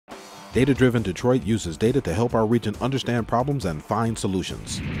Data-driven Detroit uses data to help our region understand problems and find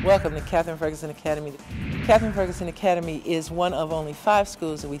solutions. Welcome to Katherine Ferguson Academy. Katherine Ferguson Academy is one of only 5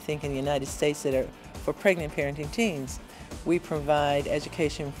 schools that we think in the United States that are for pregnant parenting teens. We provide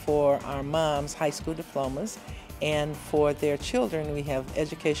education for our moms, high school diplomas, and for their children we have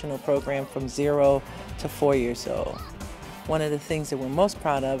educational programs from 0 to 4 years old. One of the things that we're most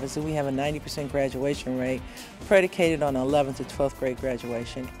proud of is that we have a 90% graduation rate predicated on 11th to 12th grade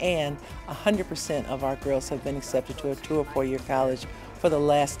graduation, and 100% of our girls have been accepted to a 2 or 4 year college for the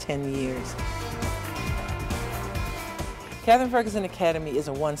last 10 years. Katherine Ferguson Academy is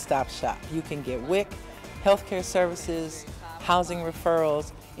a one-stop shop. You can get WIC, healthcare services, housing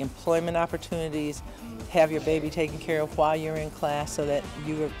referrals, employment opportunities, have your baby taken care of while you're in class so that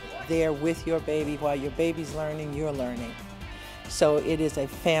you're there with your baby while your baby's learning, you're learning. So it is a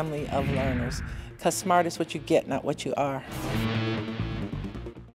family of learners, because smart is what you get, not what you are.